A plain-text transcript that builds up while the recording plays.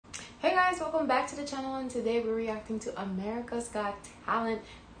guys, welcome back to the channel, and today we're reacting to America's Got Talent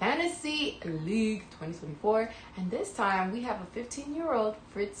Fantasy League 2024, and this time we have a 15-year-old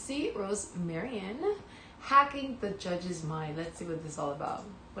Fritzy Rosmerian hacking the judges' mind. Let's see what this is all about.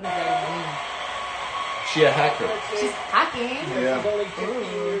 What does that mean? She's a hacker. She's hacking? Yeah. She's only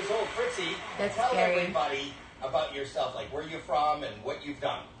 15 years old. Fritzy, that's tell scary. everybody about yourself, like where you're from and what you've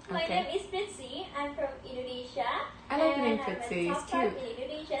done. My name is Fritzy. I'm from Indonesia. I like the name and Fritzy. I'm a It's top cute. part in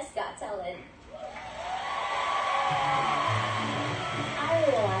Indonesia's Got Talent. I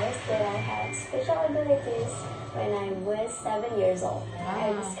realized that I had special abilities when I was 7 years old.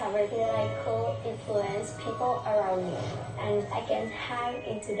 I discovered that I could influence people around me, and I can hack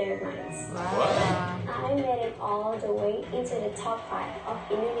into their minds. Wow. I made it all the way into the top 5 of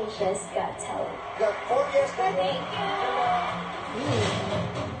Indonesia's Got Talent. Got 4 years. Thank you.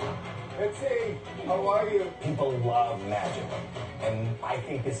 Fritzy, how are you? People love magic, and I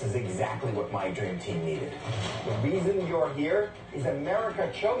think this is exactly what my dream team needed. The reason you're here is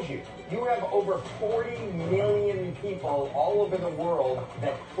America chose you. You have over 40 million people all over the world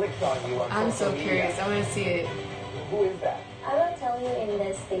that clicked on you on I'm social so media. curious. I want to see it. Who is that? I will tell you in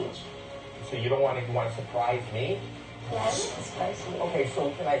the stage. So you don't want to surprise me? Yes, surprise you. Okay, so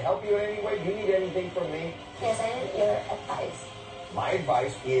can I help you in any way? Do you need anything from me? Yes, I need your advice. My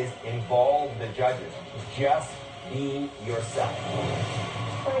advice is involve the judges. Just be yourself.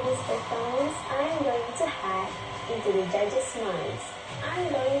 For this performance, I'm going to hack into the judges' minds. I'm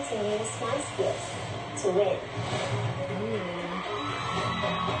going to use my skills to win.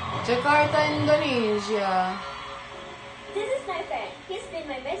 Jakarta, Indonesia. This is my friend. He's been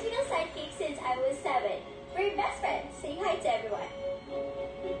my magical sidekick since I was 7. We're best friends. Say hi to everyone.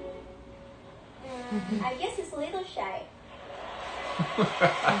 I guess he's a little shy. Can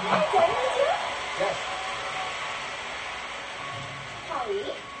I join with you? Yes.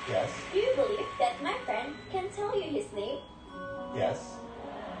 Howie, Yes. do you believe that my friend can tell you his name? Yes.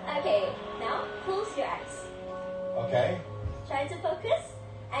 Okay, now close your eyes. Okay. Try to focus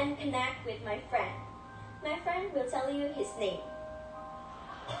and connect with my friend. My friend will tell you his name.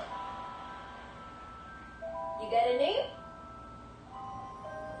 You got a name?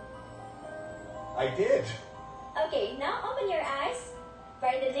 I did. Okay, now open your eyes,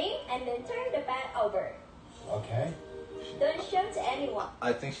 write the name, and then turn the pad over. Okay. Don't show to anyone.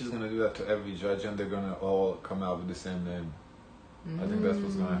 I think she's gonna do that to every judge, and they're gonna all come out with the same name. I think that's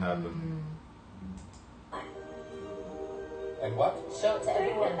what's gonna happen. And what? Show to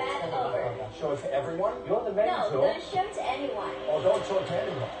everyone. Turn the pad over. Show it to everyone? You're the No, don't show to anyone. Oh, don't show it to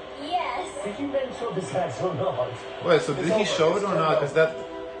anyone. Yes. Did you men show this guy so not? Wait, so did he show it or not? It's Because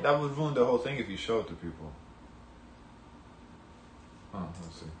that would ruin the whole thing if you show it to people. Oh,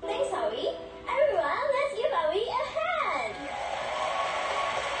 let's see. Thanks, Howie. Everyone, let's give Howie a hand.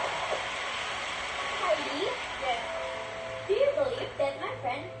 Heidi, do you believe that my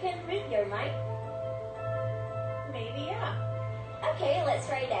friend can read your mind? Maybe, yeah. Okay, let's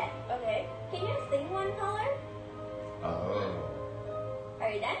try that. Okay. Can you think one color? Oh.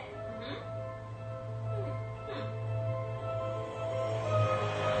 Are you done?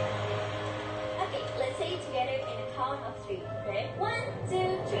 Okay, let's say it together in a count of 3. Okay? 1,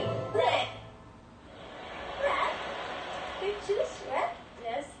 2, 3. Red. Red. You choose red?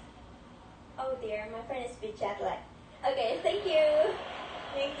 Yes. Oh dear, my friend is a bit jet lagged. Okay, thank you.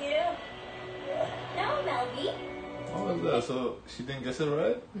 Thank you. Now, Melby. What was that? So she didn't guess it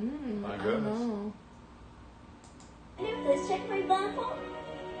right? My I don't goodness. know. Can you please check my blindfold?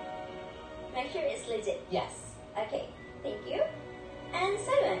 Make sure it's legit. Yes. Okay, thank you. And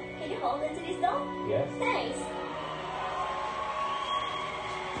Simon, can you hold onto this doll? Yes. Thanks.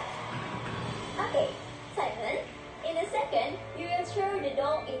 Okay, Simon, in a second, you will throw the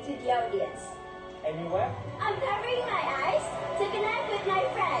doll into the audience. Anywhere? I'm covering my eyes to connect with my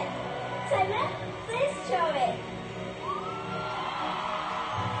friend. Simon, please throw it.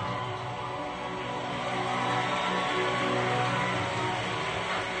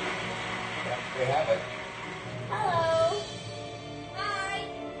 We have it. Hello. Hi.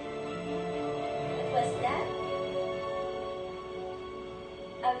 What was that?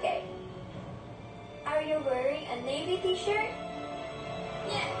 Okay. Are you wearing a navy t-shirt?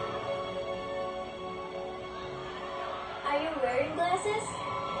 Yeah. Are you wearing glasses?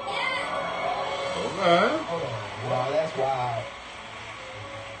 Yeah. Okay. Wow, that's wild.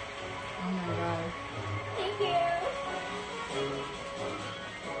 Oh my god. Thank you.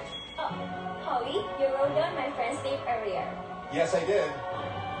 Oh, Howie, you wrote down my friend's name earlier. Yes, I did.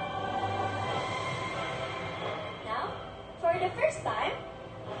 Now, for the first time,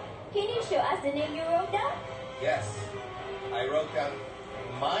 can you show us the name you wrote down? Yes. I wrote down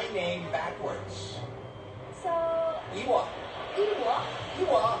my name backwards. So, Ewok. Ewok?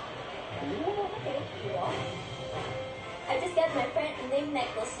 Ewok. Okay, Ewok. I just got my friend a name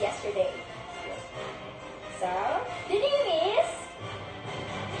necklace yesterday. So, the name is...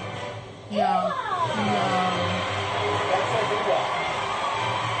 No. Ewok! No. That says Ewok.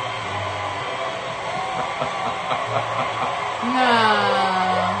 No.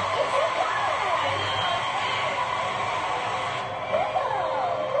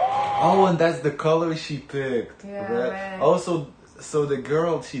 Oh, and that's the color she picked. Yeah, Red. red. Also, so the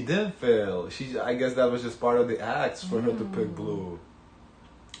girl, she didn't fail. I guess that was just part of the act for her to pick blue.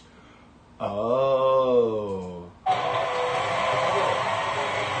 Oh.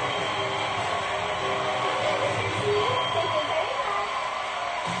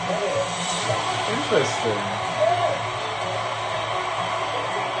 Interesting.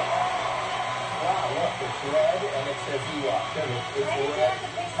 Wow, look, it's red and it says Ewok. It's red.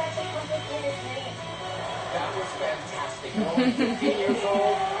 That was fantastic. You're only 15 years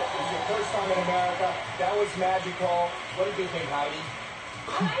old. It's your first time in America. That was magical. What did you think, Heidi?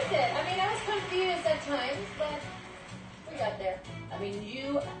 I liked it. I mean, I was confused at times, but we got there. I mean,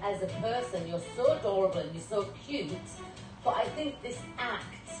 you as a person, you're so adorable and you're so cute, but I think this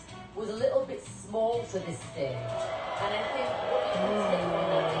act was a little bit small for this stage. And I think what you can take from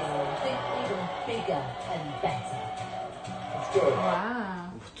that is think even bigger and better. It's good. Wow.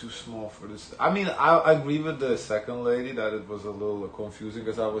 Too small for this. I mean, I agree with the second lady that it was a little confusing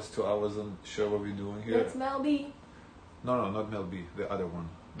because I wasn't sure what we're doing here. That's Mel B. No, not Mel B. The other one.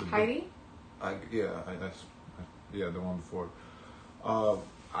 Heidi? Yeah, the one before.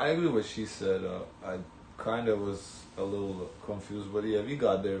 I agree with what she said. I kind of was a little confused, but yeah, we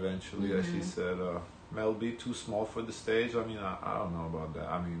got there eventually. As she said, Mel B too small for the stage. I mean, I don't know about that.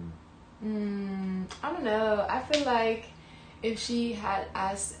 I mean, I don't know. I feel like if she had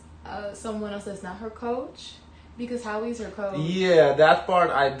asked someone else that's not her coach, because Howie's her coach. yeah, that part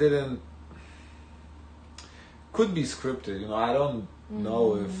I didn't. Could be scripted, you know. I don't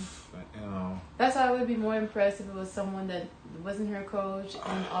know if you know. That's why I would be more impressed if it was someone that wasn't her coach,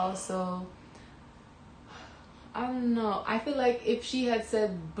 and also, I don't know. I feel like if she had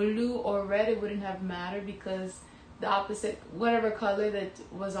said blue or red, it wouldn't have mattered because the opposite, whatever color that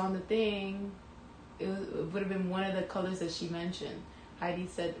was on the thing, it would have been one of the colors that she mentioned. Heidi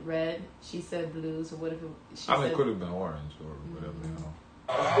said red, she said blue, so what if she I mean, said... it could have been orange or whatever, you know.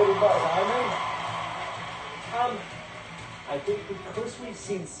 Let's go to Simon. I think because we've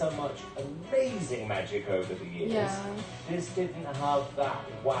seen so much amazing magic over the years, Yeah. this didn't have that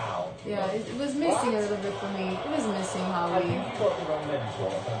wow. Yeah, it was missing a little bit for me. It was missing I Howie. think you got the wrong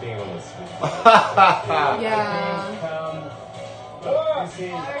mentor, if I'm being honest with you. Yeah. This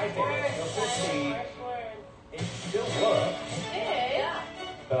is, I think, your succeed. It still works, Yeah.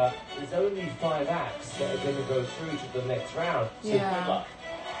 but there's only 5 acts that are going to go through to the next round. So Yeah. good luck.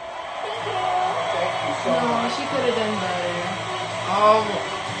 Thank you so No, much. she could have done better. Wrong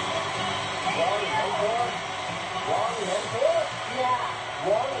mentor? Wrong mentor? Yeah.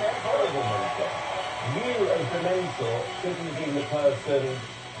 Wrong mentor is a mentor. You, as the mentor, shouldn't be the person,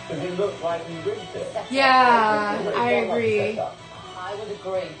 because it looked like you rigged it. Yeah, I agree. I would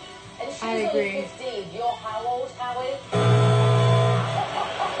agree. And she's I only agree. 15. You're how old, Howie?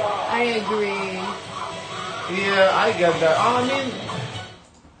 I agree. Yeah, I get that. I mean,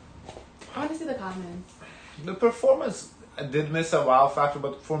 I want to see the comments. the performance did miss a wow factor,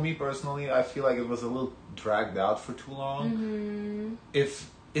 but for me personally, I feel like it was a little dragged out for too long. If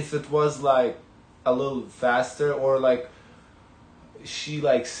it was like a little faster, or like she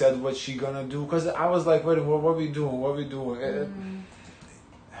like said what she gonna do, because I was like, wait, what are we doing? What are we doing?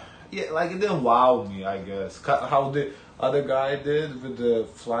 Yeah, like it didn't wow me, I guess. How the other guy did with the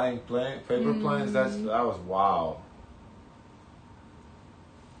flying paper planes, that was wow.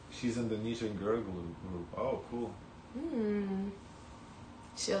 She's in the Nisha and Girl group. Oh, cool.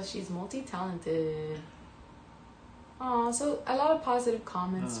 She's multi-talented. Oh, so a lot of positive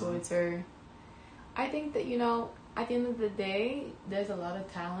comments towards her. I think that, you know, at the end of the day, there's a lot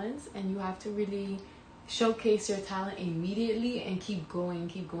of talents, and you have to really showcase your talent immediately and keep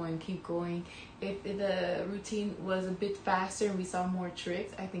going. If the routine was a bit faster and we saw more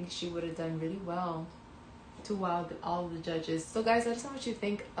tricks, I think she would have done really well to wow all of the judges. So guys, let us know what you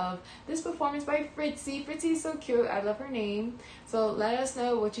think of this performance by Fritzy. Fritzy is so cute. I love her name. So let us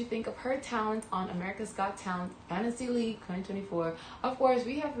know what you think of her talent on America's Got Talent Fantasy League 2024. Of course,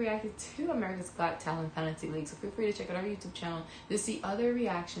 we have reacted to America's Got Talent Fantasy League, so feel free to check out our YouTube channel to see other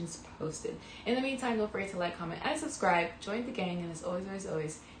reactions posted. In the meantime, don't forget to like, comment, and subscribe. Join the gang, and as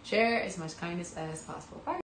always, share as much kindness as possible. Bye.